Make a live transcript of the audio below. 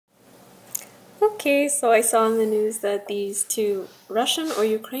Okay, so I saw in the news that these two Russian or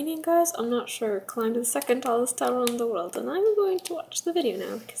Ukrainian guys, I'm not sure, climbed the second tallest tower in the world, and I'm going to watch the video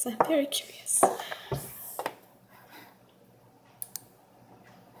now because I'm very curious.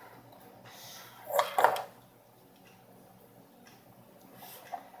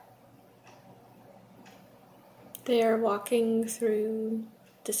 They are walking through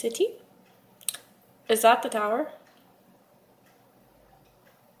the city. Is that the tower?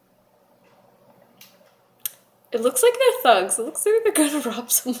 It looks like they're thugs. It looks like they're gonna rob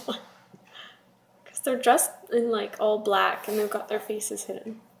someone. Because they're dressed in like all black and they've got their faces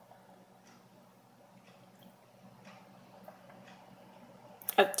hidden.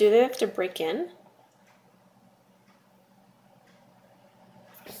 Do they have to break in?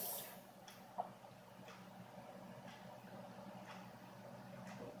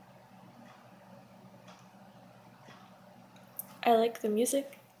 I like the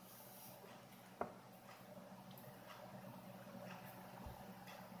music.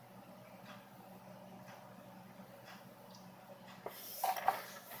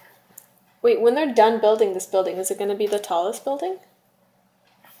 Wait, when they're done building this building, is it going to be the tallest building?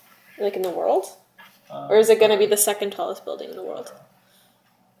 Like in the world? Or is it going to be the second tallest building in the world?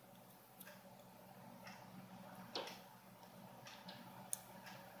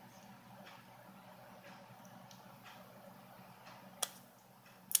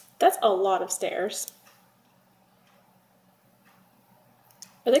 That's a lot of stairs.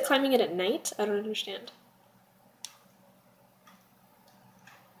 Are they climbing it at night? I don't understand.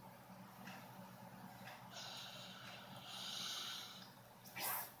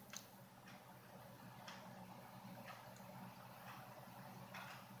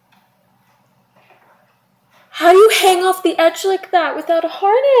 How do you hang off the edge like that without a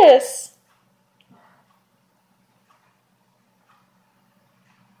harness?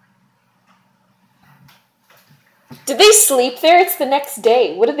 Did they sleep there? It's the next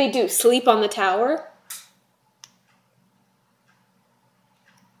day. What did they do? Sleep on the tower?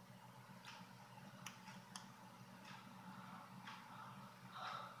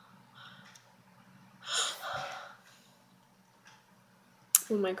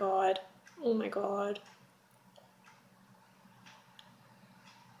 Oh my god. Oh my god.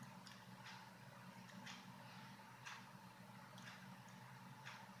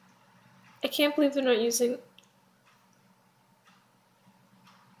 I can't believe they're not using...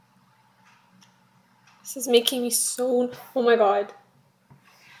 This is making me so... Oh my god.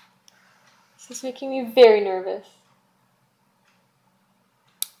 This is making me very nervous.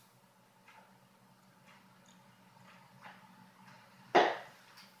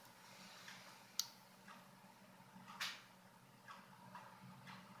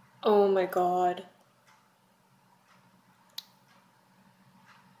 Oh my god.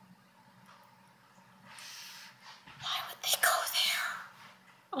 Why would they go there?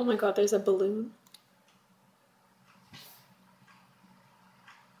 Oh my god, there's a balloon.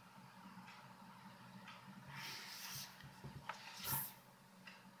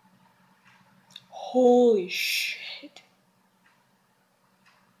 Holy shit.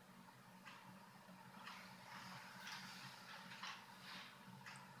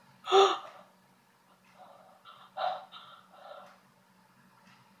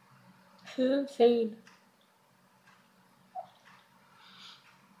 This is insane.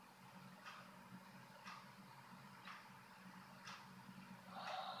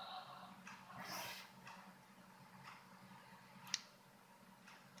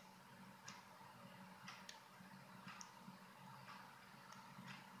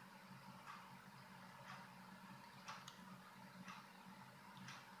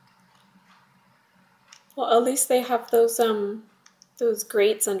 Well, at least they have those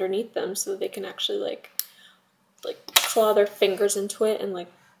grates underneath them so they can actually like claw their fingers into it and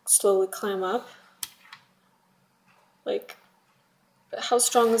like slowly climb up. Like, how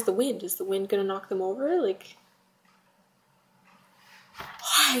strong is the wind? Is the wind gonna knock them over? Like,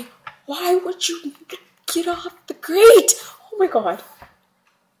 why? Why would you get off the grate? Oh my god.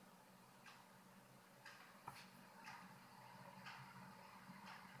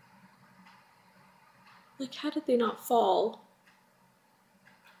 Like, how did they not fall?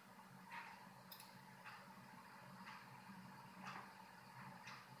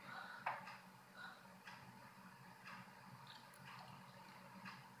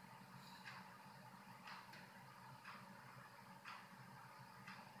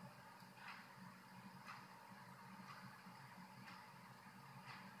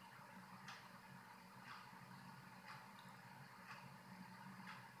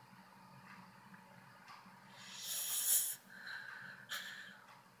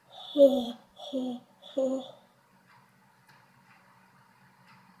 Oh, That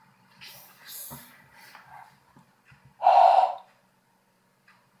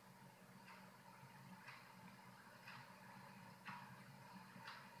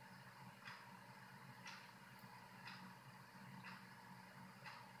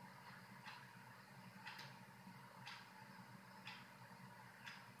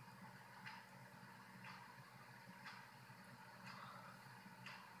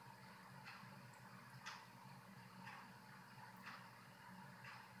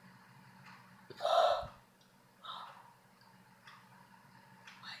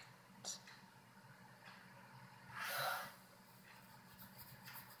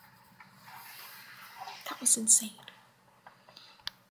was insane.